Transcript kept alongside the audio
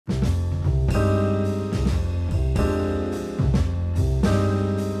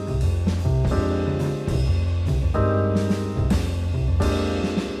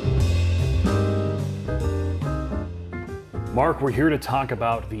Mark, we're here to talk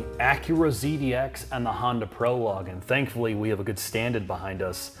about the Acura ZDX and the Honda Prologue, and thankfully we have a good stand-in behind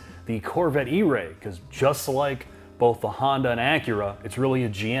us, the Corvette E-Ray, because just like both the Honda and Acura, it's really a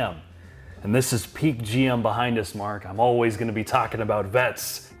GM. And this is peak GM behind us, Mark. I'm always going to be talking about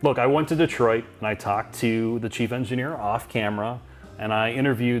vets. Look, I went to Detroit and I talked to the chief engineer off camera, and I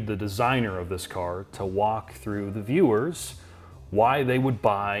interviewed the designer of this car to walk through the viewers why they would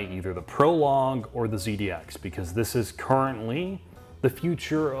buy either the Prologue or the ZDX, because this is currently the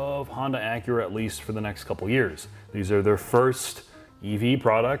future of Honda Acura, at least for the next couple years. These are their first EV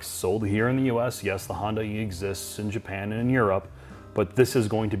products sold here in the US. Yes, the Honda exists in Japan and in Europe, but this is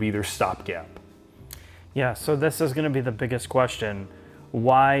going to be their stopgap. Yeah, so this is going to be the biggest question.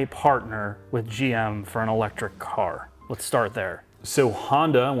 Why partner with GM for an electric car? Let's start there. So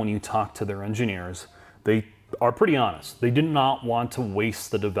Honda, when you talk to their engineers, they are pretty honest. They did not want to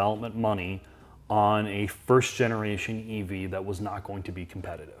waste the development money on a first generation EV that was not going to be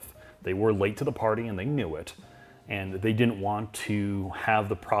competitive. They were late to the party and they knew it. And they didn't want to have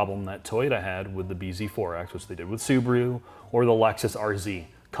the problem that Toyota had with the BZ4X, which they did with Subaru, or the Lexus RZ,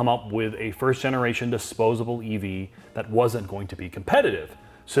 come up with a first generation disposable EV that wasn't going to be competitive.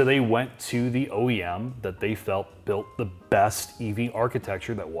 So they went to the OEM that they felt built the best EV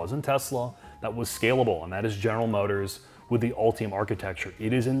architecture that wasn't Tesla, that was scalable, and that is General Motors with the Ultium architecture.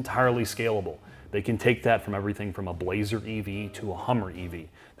 It is entirely scalable. They can take that from everything from a Blazer EV to a Hummer EV.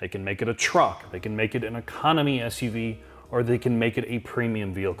 They can make it a truck, they can make it an economy SUV, or they can make it a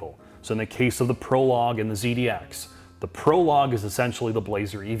premium vehicle. So in the case of the Prologue and the ZDX, the Prologue is essentially the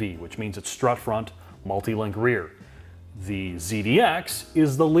Blazer EV, which means it's strut front, multi-link rear. The ZDX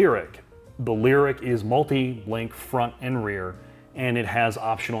is the Lyriq. The Lyriq is multi-link front and rear, and it has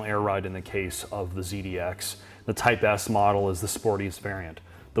optional air ride in the case of the ZDX. The Type S model is the sportiest variant.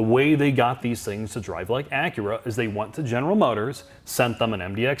 The way they got these things to drive like Acura is they went to General Motors, sent them an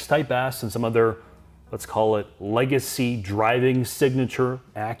MDX Type S and some other, let's call it legacy driving signature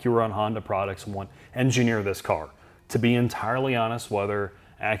Acura and Honda products, and went, engineer this car. To be entirely honest, whether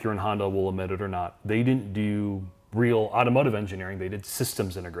Acura and Honda will admit it or not, they didn't do real automotive engineering, they did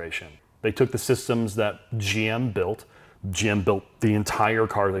systems integration. They took the systems that GM built the entire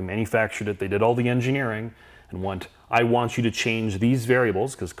car, they manufactured it, they did all the engineering, and went, I want you to change these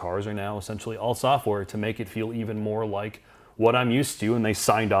variables, because cars are now essentially all software, to make it feel even more like what I'm used to, and they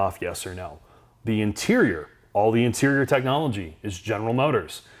signed off yes or no. The interior, all the interior technology is General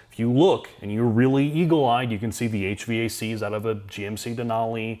Motors. If you look and you're really eagle-eyed, you can see the HVACs out of a GMC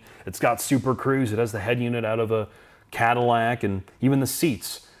Denali. It's got Super Cruise, it has the head unit out of a Cadillac, and even the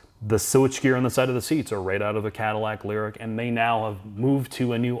seats. The switchgear on the side of the seats are right out of a Cadillac Lyriq, and they now have moved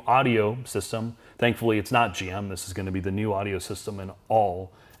to a new audio system. Thankfully, it's not GM. This is going to be the new audio system in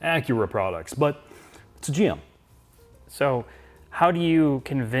all Acura products, but it's a GM. So how do you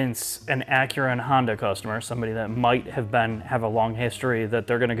convince an Acura and Honda customer, somebody that might have a long history, that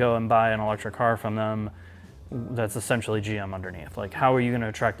they're going to go and buy an electric car from them that's essentially GM underneath? Like, how are you going to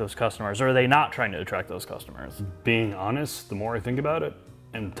attract those customers? Or are they not trying to attract those customers? Being honest, the more I think about it,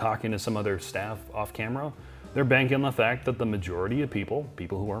 and talking to some other staff off camera, they're banking on the fact that the majority of people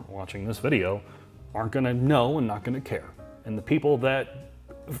who aren't watching this video, aren't gonna know and not gonna care. And the people that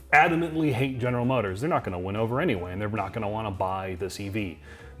adamantly hate General Motors, they're not gonna win over anyway, and they're not gonna wanna buy this EV.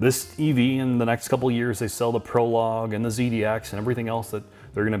 This EV, in the next couple of years, they sell the Prologue and the ZDX and everything else that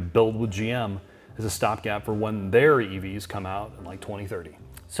they're gonna build with GM as a stopgap for when their EVs come out in like 2030.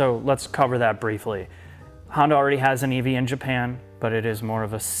 So let's cover that briefly. Honda already has an EV in Japan, but it is more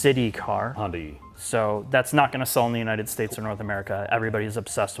of a city car. Honda E. So that's not going to sell in the United States or North America. Everybody's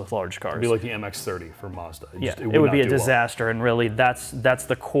obsessed with large cars. It'd be like the MX-30 for Mazda. It would be a disaster, and really that's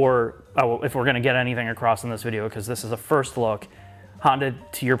the core, if we're going to get anything across in this video, because this is a first look. Honda,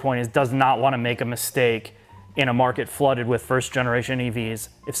 to your point, does not want to make a mistake in a market flooded with first generation EVs.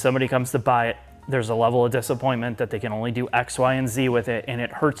 If somebody comes to buy it, there's a level of disappointment that they can only do X, Y, and Z with it, and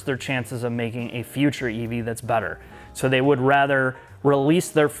it hurts their chances of making a future EV that's better. So they would rather release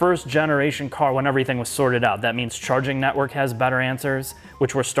their first generation car when everything was sorted out. That means charging network has better answers,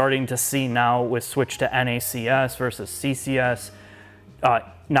 which we're starting to see now with switch to NACS versus CCS.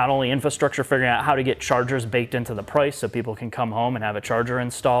 Not only infrastructure, figuring out how to get chargers baked into the price so people can come home and have a charger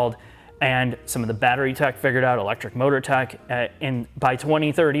installed, and some of the battery tech figured out, electric motor tech. By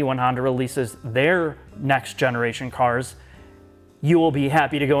 2030, when Honda releases their next generation cars, you will be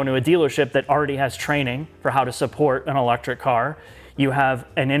happy to go into a dealership that already has training for how to support an electric car. You have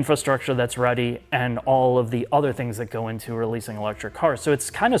an infrastructure that's ready and all of the other things that go into releasing electric cars. So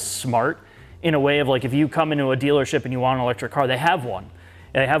it's kind of smart in a way of, like, if you come into a dealership and you want an electric car, they have one.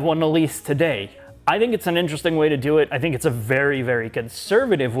 They have one to lease today. I think it's an interesting way to do it. I think it's a very, very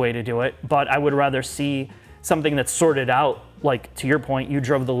conservative way to do it, but I would rather see something that's sorted out. Like, to your point, you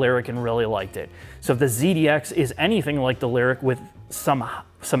drove the Lyriq and really liked it. So if the ZDX is anything like the Lyriq with some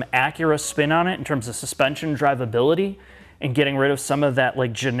Acura spin on it in terms of suspension drivability and getting rid of some of that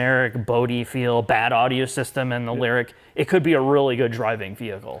like generic boaty feel, bad audio system in the Lyriq, it could be a really good driving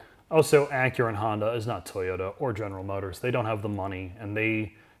vehicle. Also, Acura and Honda is not Toyota or General Motors. They don't have the money, and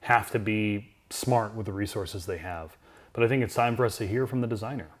they have to be smart with the resources they have. But I think it's time for us to hear from the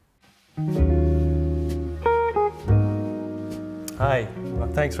designer. Hi, well,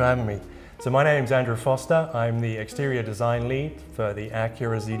 thanks for having me. So my name's Andrew Foster. I'm the exterior design lead for the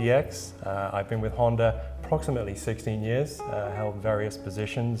Acura ZDX. I've been with Honda approximately 16 years, held various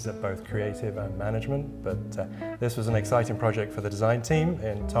positions at both creative and management, but this was an exciting project for the design team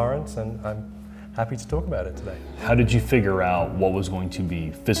in Torrance, and I'm happy to talk about it today. How did you figure out what was going to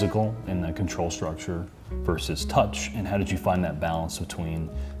be physical in the control structure versus touch, and how did you find that balance between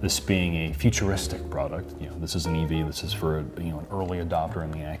this being a futuristic product, this is an EV, this is for an early adopter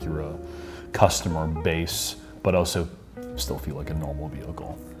in the Acura customer base, but also still feel like a normal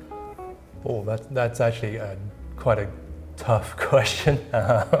vehicle? Oh, that's actually quite a tough question.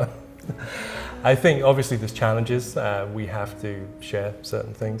 I think obviously there's challenges. We have to share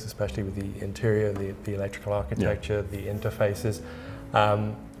certain things, especially with the interior, the electrical architecture, the interfaces.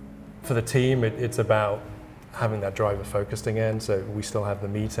 For the team, it's about having that driver focused again. So we still have the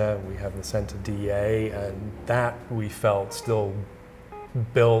meter, we have the center DA, and that we felt still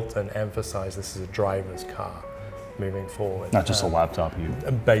built and emphasized this is a driver's car moving forward. Not just a laptop.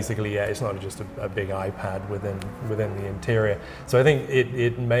 Basically, yeah, it's not just a big iPad within the interior. So I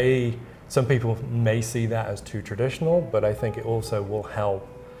think some people may see that as too traditional, but I think it also will help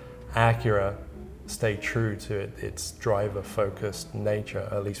Acura stay true to its driver-focused nature,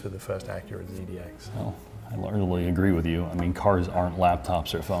 at least with the first Acura ZDX. Well, I largely agree with you. I mean, cars aren't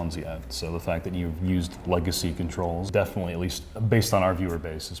laptops or phones yet, so the fact that you've used legacy controls, definitely, at least based on our viewer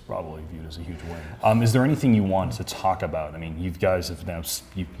base, is probably viewed as a huge win. Is there anything you want to talk about? I mean, you guys have now,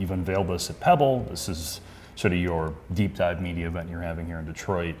 you've unveiled this at Pebble. This is sort of your deep dive media event you're having here in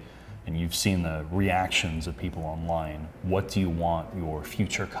Detroit, and you've seen the reactions of people online. What do you want your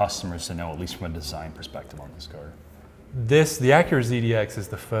future customers to know, at least from a design perspective, on this car? The Acura ZDX is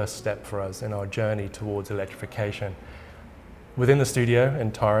the first step for us in our journey towards electrification. Within the studio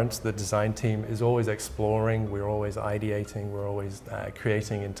in Torrance, the design team is always exploring, we're always ideating, we're always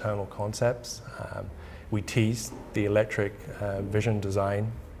creating internal concepts. We teased the electric vision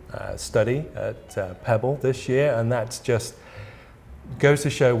design study at Pebble this year, and that's just goes to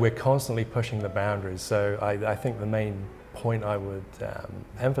show we're constantly pushing the boundaries. So I think the main point I would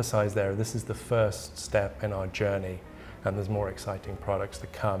emphasize there, this is the first step in our journey, and there's more exciting products to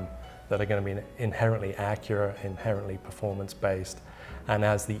come that are going to be inherently Acura, inherently performance-based. And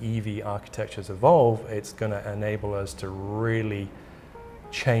as the EV architectures evolve, it's going to enable us to really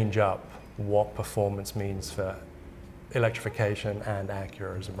change up what performance means for electrification and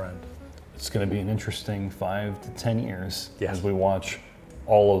Acura as a brand. It's going to be an interesting 5 to 10 years as we watch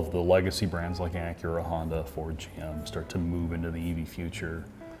all of the legacy brands like Acura, Honda, Ford, GM start to move into the EV future,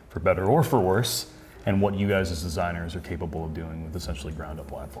 for better or for worse, and what you guys as designers are capable of doing with essentially ground-up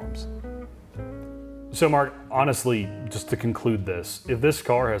platforms. So Mark, honestly, just to conclude this, if this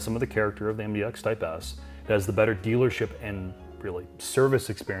car has some of the character of the MDX Type S, it has the better dealership and really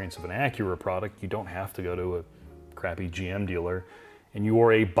service experience of an Acura product, you don't have to go to a crappy GM dealer, and you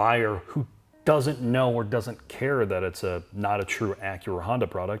are a buyer who doesn't know or doesn't care that it's not a true Acura Honda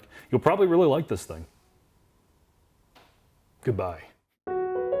product, you'll probably really like this thing. Goodbye.